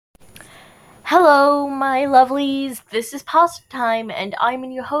Hello, my lovelies. This is pasta time, and I'm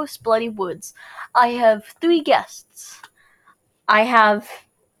your host, Bloody Woods. I have three guests. I have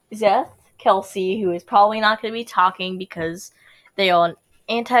Zeth, Kelsey, who is probably not going to be talking because they are an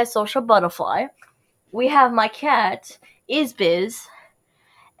antisocial butterfly. We have my cat, Izbiz,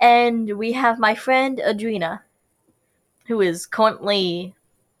 and we have my friend, Adrena, who is currently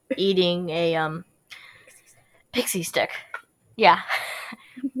eating a pixie stick. Yeah.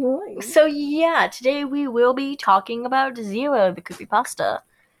 So today we will be talking about Zero, the creepypasta.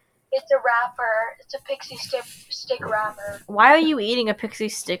 It's a wrapper. It's a pixie stick wrapper. Why are you eating a pixie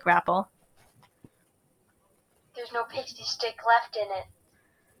stick wrapper? There's no pixie stick left in it.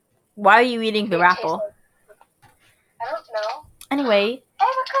 Why are you eating the wrapper? I don't know. Anyway.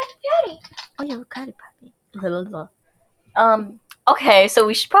 Avocado patty. Oh yeah, avocado patty. Okay, so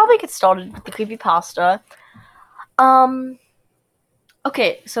we should probably get started with the creepypasta.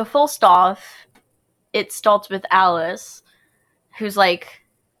 Okay, so first off, it starts with Alice, who's like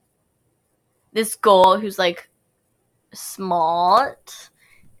this girl who's like smart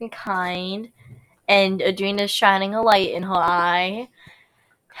and kind, and Adrena's shining a light in her eye.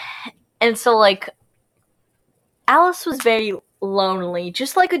 And so, like, Alice was very lonely,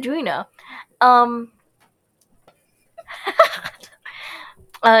 just like Adrena.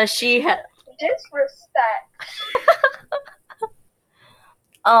 She had... Disrespect.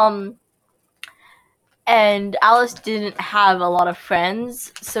 And Alice didn't have a lot of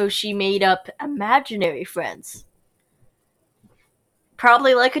friends, so she made up imaginary friends.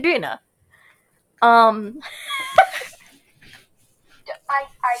 Probably like Adrena. I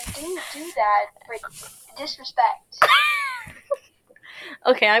didn't do that, but disrespect.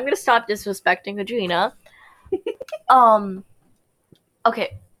 Okay, I'm gonna stop disrespecting Adrena.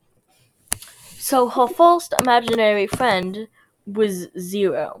 Okay. So her first imaginary friend was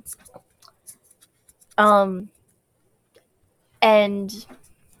Zero. And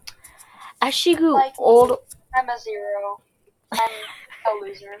as she grew older... I'm a zero. I'm a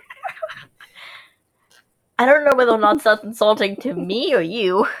loser. I don't know whether or not that's insulting to me or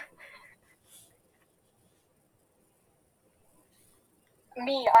you.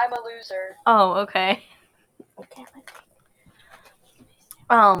 Me, I'm a loser. Oh, okay.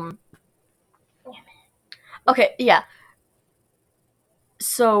 Okay, yeah.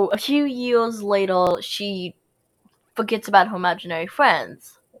 So, a few years later, she forgets about her imaginary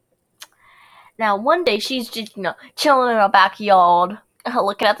friends. Now, one day, she's just, chilling in her backyard,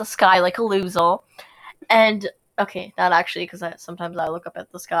 looking at the sky like a loser. And, okay, not actually, because sometimes I look up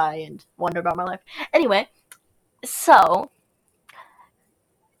at the sky and wonder about my life. Anyway, so,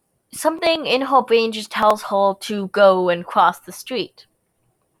 something in her brain just tells her to go and cross the street.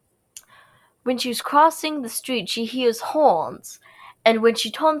 When she's crossing the street, she hears horns, and when she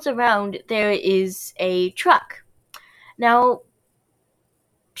turns around, there is a truck. Now,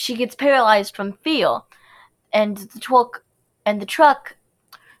 she gets paralyzed from fear, and the truck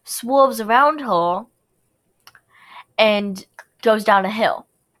swerves around her and goes down a hill,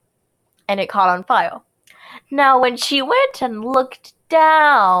 and it caught on fire. Now, when she went and looked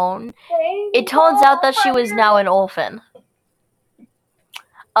down, it turns out that she was now an orphan.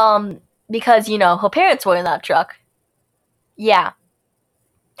 Because, her parents were in that truck. Yeah.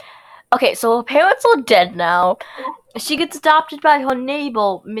 Okay, so her parents are dead now. She gets adopted by her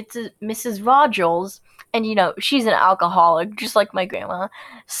neighbor, Mrs. Rogers, and, she's an alcoholic, just like my grandma.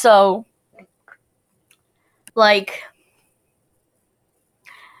 So, like,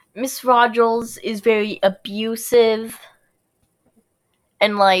 Miss Rogers is very abusive,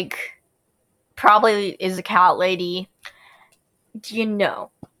 and, like, probably is a cat lady.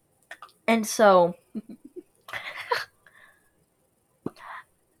 And so...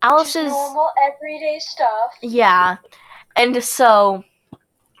 Alice's... Just normal, everyday stuff. Yeah. And so...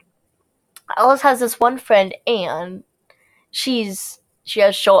 Alice has this one friend, Anne. She has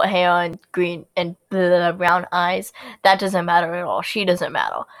short hair and green and brown eyes. That doesn't matter at all. She doesn't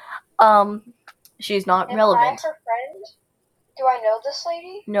matter. She's not relevant. Am I her friend? Do I know this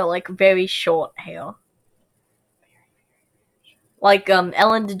lady? No, like very short hair. Like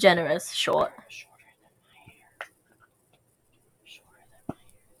Ellen DeGeneres short.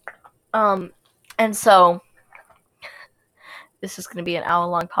 And so this is gonna be an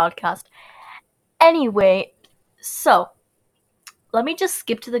hour-long podcast. Anyway, so let me just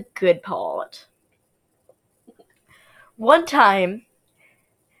skip to the good part. One time,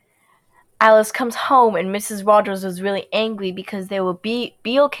 Alice comes home and Mrs. Rogers was really angry because there were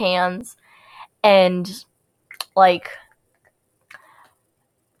beer cans and, like,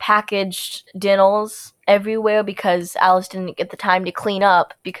 packaged dinners everywhere because Alice didn't get the time to clean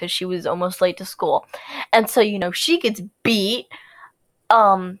up because she was almost late to school. And so, she gets beat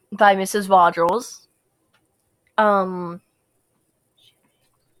by Mrs. Rogers. And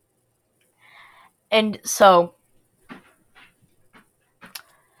so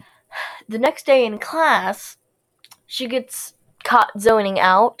the next day in class, she gets caught zoning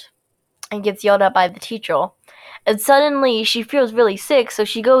out and gets yelled at by the teacher. And suddenly she feels really sick, so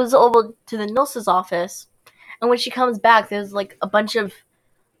she goes over to the nurse's office. And when she comes back, there's like a bunch of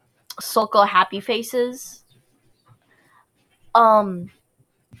circle happy faces on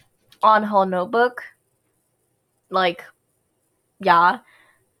her notebook. Like, yeah.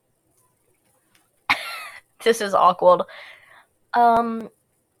 This is awkward. And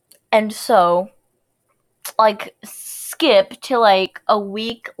so, like, skip to like a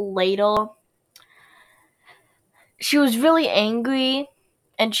week later. She was really angry,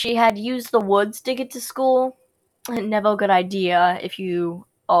 and she had used the woods to get to school. Never a good idea if you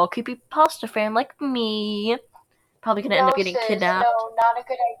are a creepypasta fan like me. Probably gonna end up getting kidnapped. No, not a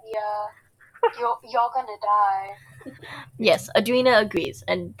good idea. You're gonna die. Yes, Adrena agrees,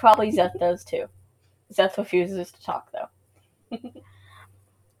 and probably Zeth does too. Zeth refuses to talk though.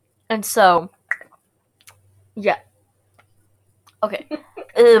 And so, yeah. Okay.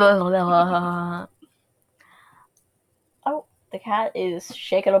 Oh, the cat is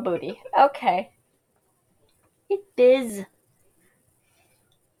shaking her booty. Okay. It is.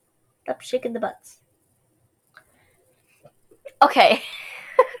 Stop shaking the butts. Okay.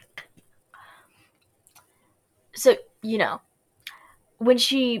 So, when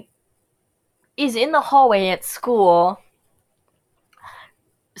she is in the hallway at school,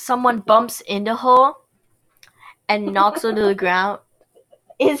 someone bumps into her and knocks her to the ground.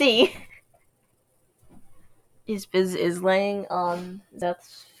 Izzy is laying on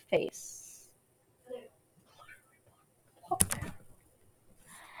Zeth's face.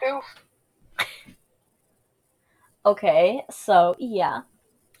 Oof. Okay, so yeah.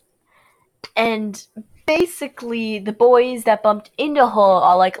 And basically the boys that bumped into her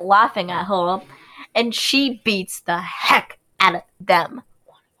are like laughing at her, and she beats the heck out of them.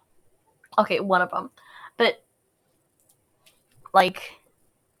 Okay, one of them. But like,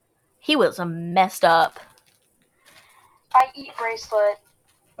 he was messed up. I eat bracelet.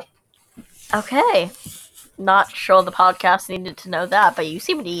 Okay. Not sure the podcast needed to know that, but you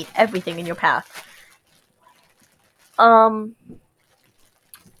seem to eat everything in your path.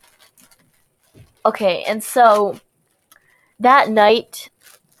 Okay, and so that night,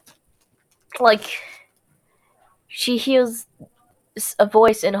 like, she hears a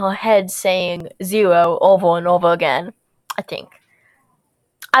voice in her head saying 0 over and over again, I think.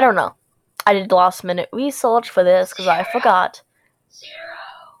 I don't know. I did last minute research for this because I forgot.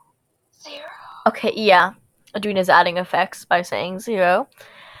 0. Okay, yeah. Adrena's adding effects by saying 0.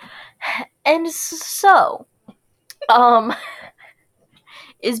 And so,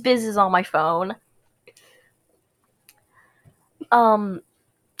 Biz is on my phone.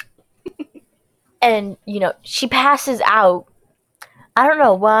 And, she passes out. I don't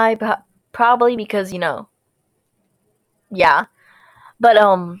know why, but probably because, yeah. But,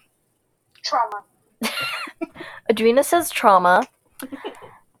 Trauma. Adrena says trauma.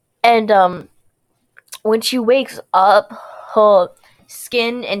 And, when she wakes up, her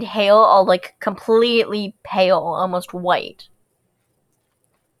skin and hair are, like, completely pale, almost white.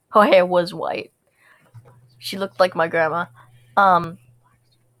 Her hair was white. She looked like my grandma.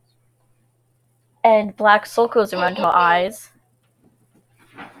 And black circles around her eyes.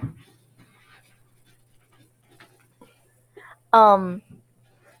 I'm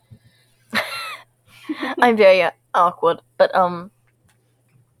very awkward, but,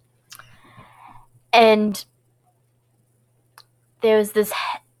 and there's this,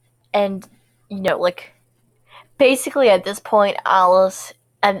 and, like, basically at this point, Alice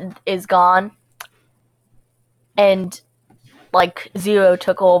is gone, and, like, 0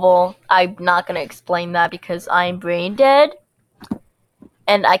 took over. I'm not gonna explain that because I'm brain dead,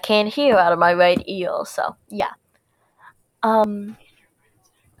 and I can't hear out of my right ear, so, yeah.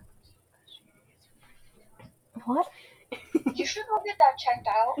 What? You should go get that checked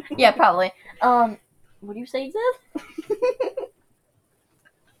out. Yeah, probably. What do you say, Ziv?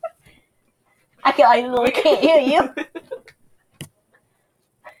 I literally can't hear you.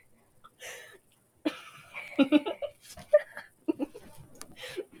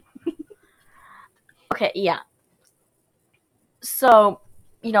 Okay, yeah. So,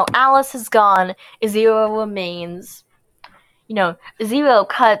 Alice is gone. 0 remains. 0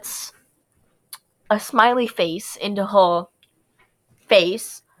 cuts a smiley face into her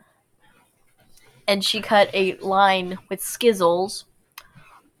face and she cut a line with Skizzles,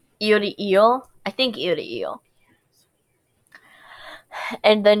 ear to ear. I think ear to ear.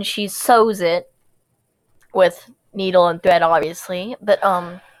 And then she sews it with needle and thread, obviously. But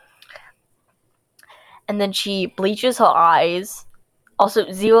and then she bleaches her eyes. Also,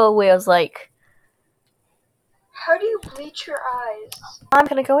 Zero wears like. How do you bleach your eyes? I'm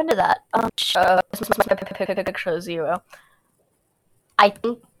gonna go into that. Picture of Zero. I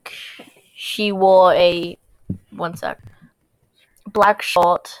think she wore a black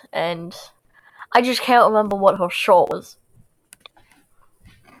short, and I just can't remember what her short was.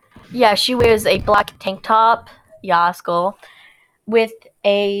 Yeah, she wears a black tank top, Yasko, with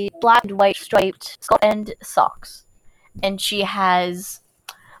a black and white striped skirt and socks. And she has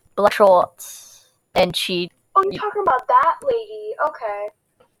black shorts, and Oh, you're talking about that lady. Okay.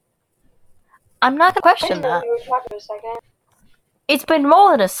 I'm not gonna I question didn't know that. you were talking for a second. It's been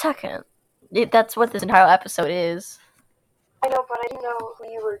more than a second. That's what this entire episode is. I know, but I didn't know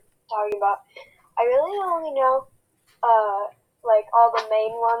who you were talking about. I really only know, like all the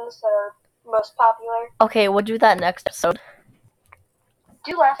main ones that are most popular. Okay, we'll do that next episode.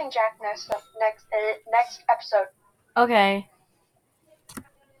 Do Laughing Jack next episode. Okay.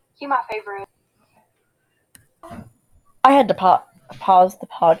 He's my favorite. I had to pause the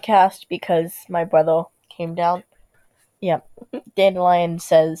podcast because my brother came down. Yeah. Dandelion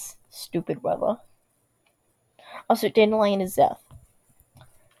says stupid weather. Also, Dandelion is Zeth.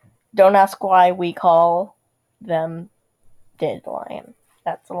 Don't ask why we call them Dandelion.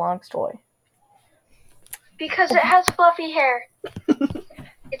 That's a long story. Because it has fluffy hair.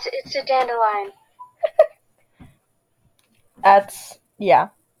 It's a dandelion. That's, yeah.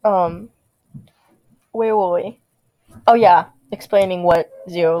 Where were we? Oh, yeah. Explaining what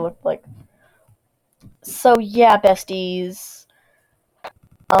Zero looked like. So, yeah, besties.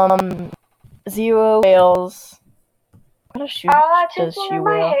 Zero wears. What a shoe does she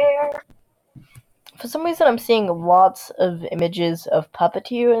wear? Hair. For some reason, I'm seeing lots of images of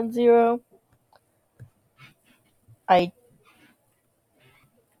Puppeteer in Zero. I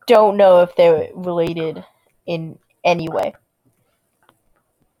don't know if they're related in any way.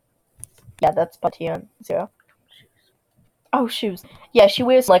 Yeah, that's Puppeteer in Zero. Oh, shoes. Yeah, she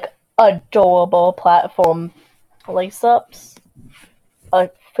wears, like, adorable platform lace-ups.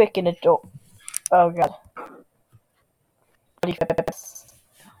 Freaking adorable. Oh, God.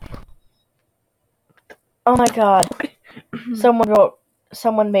 Oh, my God.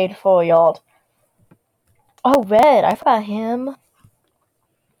 Someone made 4-year-old. Oh, Red, I forgot him.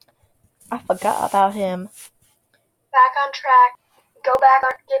 Back on track. Get back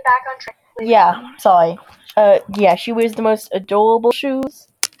on track. Yeah, sorry. Yeah, she wears the most adorable shoes.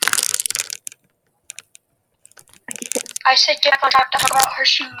 I said get back on track to talk about her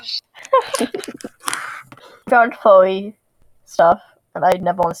shoes. Found furry stuff, and I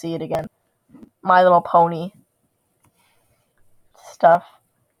never want to see it again. My Little Pony stuff.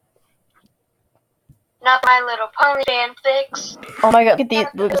 Not My Little Pony fanfics. Oh my god, look at these.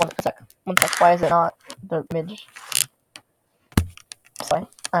 Look, one sec. Why is it not the image? Sorry,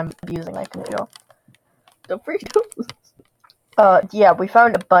 I'm abusing my computer. Don't freak out. Yeah, we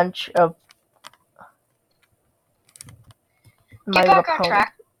found a bunch of My Little Pony.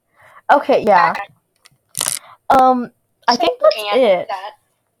 Track. Okay, yeah. I think that's it.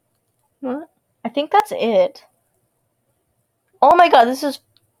 What? I think that's it. Oh my god, this is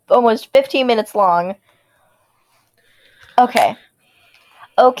almost 15 minutes long. Okay.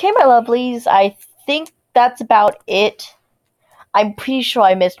 Okay, my lovelies, I think that's about it. I'm pretty sure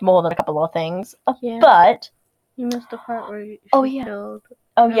I missed more than a couple of things. Yeah. But you missed the part where she killed.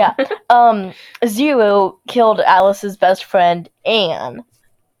 Oh yeah. Zero killed Alice's best friend, Anne.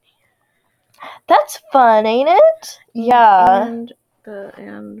 That's fun, ain't it? Yeah. And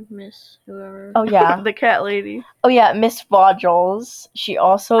Miss whoever. Oh yeah. The cat lady. Oh yeah, Miss Rogers. She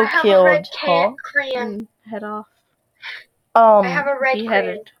also killed her. Crayon. Head off. I have a red beheaded.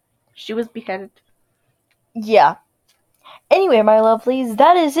 crayon. She was beheaded. Yeah. Anyway, my lovelies,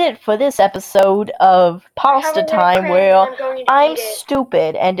 that is it for this episode of Pasta Time, where I'm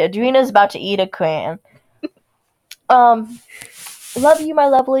stupid and Adrina's about to eat a crayon. Love you, my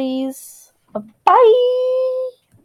lovelies. Bye!